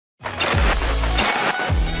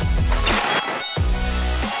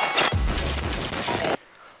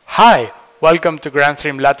Hi, welcome to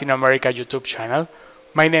GrandStream Latin America YouTube channel.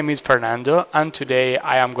 My name is Fernando and today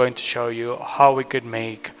I am going to show you how we could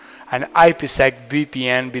make an IPsec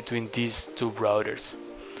VPN between these two routers.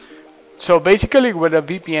 So basically what a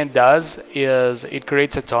VPN does is it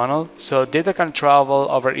creates a tunnel so data can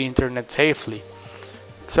travel over internet safely.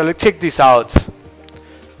 So let's check this out.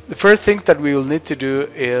 The first thing that we will need to do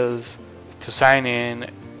is to sign in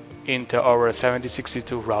into our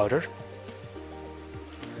 7062 router.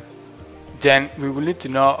 Then we will need to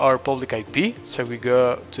know our public IP, so we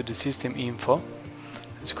go to the system info,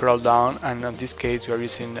 scroll down, and in this case we are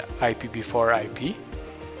using IPv4 IP.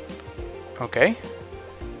 Okay.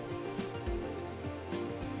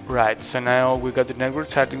 Right, so now we got the network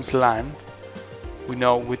settings LAN. We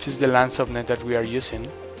know which is the LAN subnet that we are using.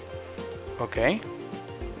 Okay.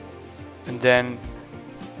 And then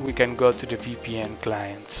we can go to the VPN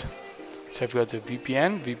clients. So if we go to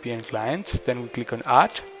VPN clients, then we click on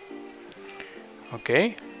add.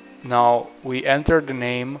 Okay, now we enter the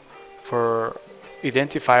name for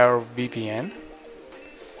identify our VPN.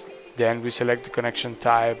 Then we select the connection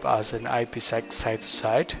type as an IPsec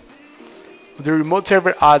site-to-site. The remote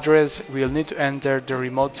server address, we'll need to enter the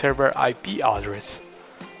remote server IP address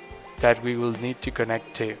that we will need to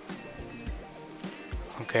connect to.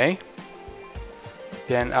 Okay,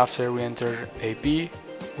 then after we enter IP,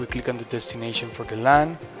 we click on the destination for the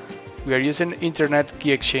LAN. We are using Internet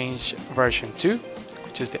Key Exchange version 2,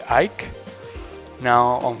 which is the IKE.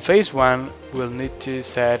 Now on phase 1, we'll need to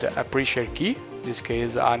set a pre-share key, in this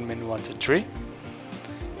case admin123.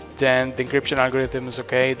 Then the encryption algorithm is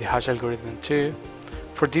okay, the hash algorithm too.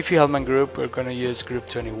 For Diffie-Hellman group, we're going to use group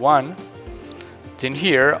 21. Then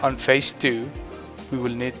here on phase 2, we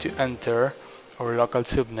will need to enter our local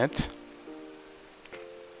subnet.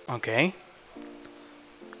 Okay.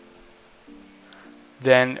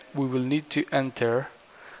 Then we will need to enter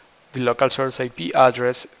the local source IP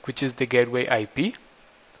address, which is the gateway IP,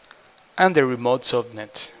 and the remote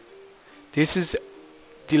subnet. This is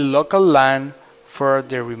the local LAN for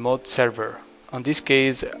the remote server. In this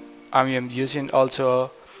case, I am using also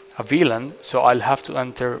a VLAN, so I'll have to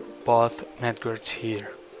enter both networks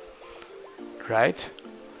here. Right?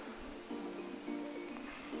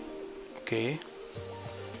 Okay.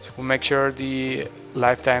 We'll make sure the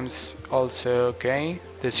lifetime's also okay,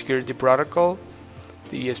 the security protocol,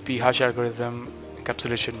 the ESP hash algorithm,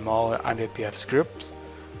 encapsulation mode, and API scripts,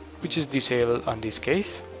 which is disabled on this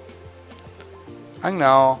case. And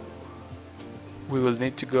now we will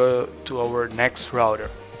need to go to our next router.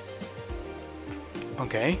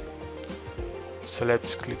 Okay, so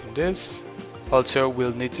let's click on this. Also,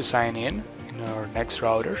 we'll need to sign in our next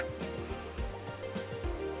router.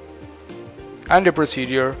 And the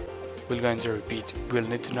procedure we're going to repeat. We'll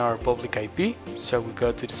need to know our public IP, so we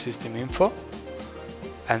go to the system info,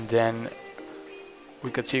 and then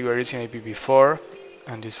we can see we're using IPv4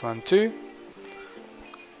 and this one too.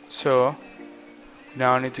 So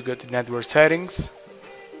now I need to go to network settings,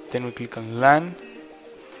 then we click on LAN.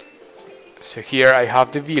 So here I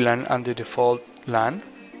have the VLAN and the default LAN,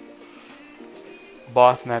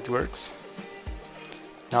 both networks.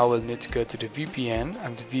 Now we'll need to go to the VPN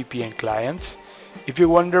and the VPN clients. If you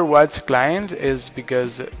wonder what's client, is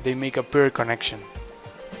because they make a peer connection.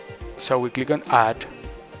 So we click on add.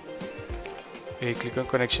 We click on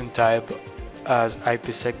connection type as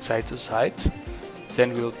IPsec site-to-site.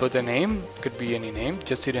 Then we'll put a name, could be any name,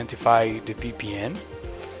 just to identify the VPN.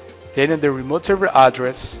 Then in the remote server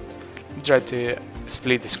address, we try to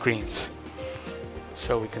split the screens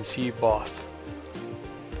so we can see both.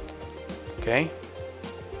 Okay.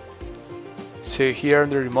 So here on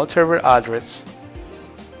the remote server address,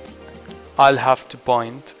 I'll have to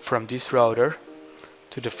point from this router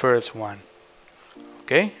to the first one.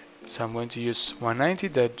 Okay, so I'm going to use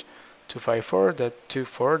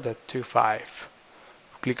 190.254.24.25.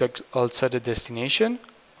 Click also the destination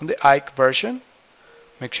on the IKE version.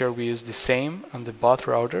 Make sure we use the same on the both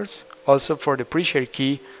routers. Also for the pre-share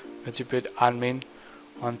key, I'm going to put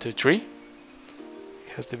admin123. It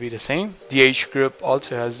has to be the same. The H group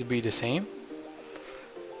also has to be the same.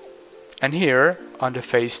 And here on the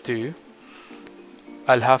phase 2,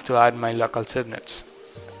 I'll have to add my local subnets.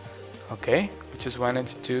 Okay, which is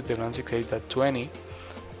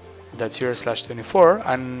 192.168.20.0/24,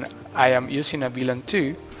 and I am using a VLAN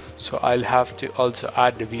 2, so I'll have to also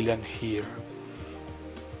add the VLAN here.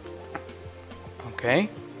 Okay,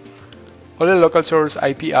 on the local source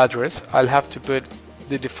IP address, I'll have to put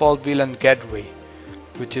the default VLAN gateway,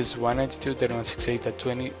 which is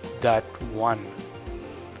 192.168.20.1.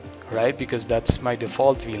 Right, because that's my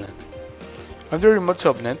default VLAN. On the remote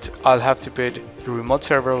subnet, I'll have to put the remote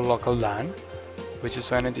server local LAN, which is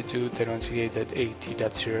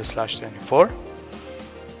 192.168.80.0/24.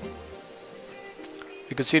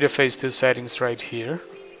 You can see the phase 2 settings right here.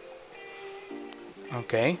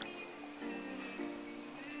 Okay.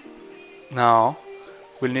 Now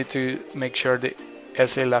we'll need to make sure the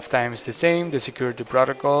SA lifetime is the same, the security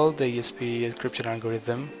protocol, the ESP encryption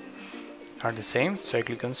algorithm are the same. So I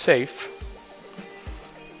click on save.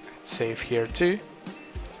 Save here too.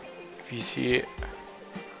 If you see it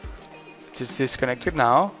is disconnected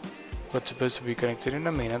now, but supposed to be connected in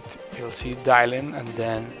a minute. You'll see dialing, and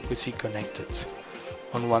then we see connected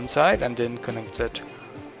on one side and then connected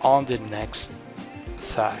on the next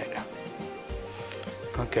side.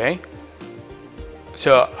 Okay,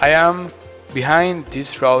 so I am behind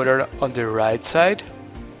this router on the right side.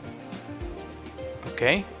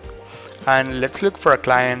 Okay, and let's look for a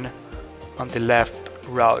client on the left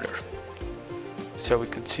router. So we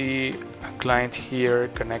can see a client here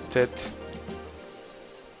connected,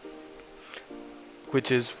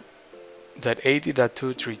 which is that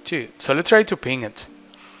 80.232. So let's try to ping it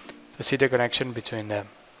to see the connection between them.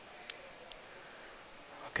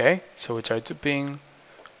 Okay, so we try to ping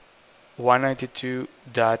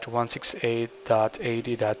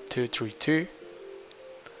 192.168.80.232,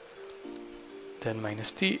 then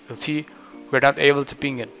 -T. You'll see we're not able to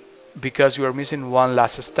ping it because we are missing one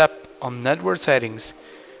last step. On network settings,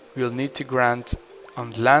 we'll need to grant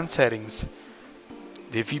on LAN settings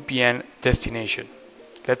the VPN destination.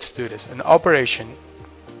 Let's do this. An operation,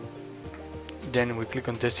 then we click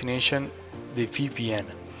on destination, the VPN.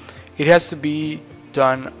 It has to be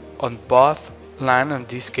done on both LAN in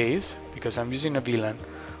this case, because I'm using a VLAN,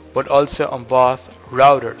 but also on both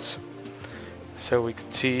routers. So we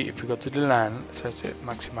can see if we go to the LAN, so let's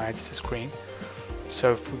maximize the screen.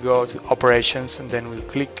 So if we go to operations, and then we'll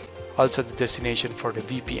click also the destination for the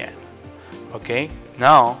VPN. Okay,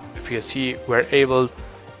 now if you see, we're able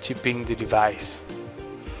to ping the device.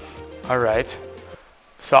 Alright,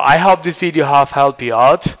 so I hope this video have helped you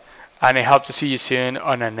out, and I hope to see you soon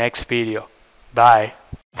on the next video. Bye.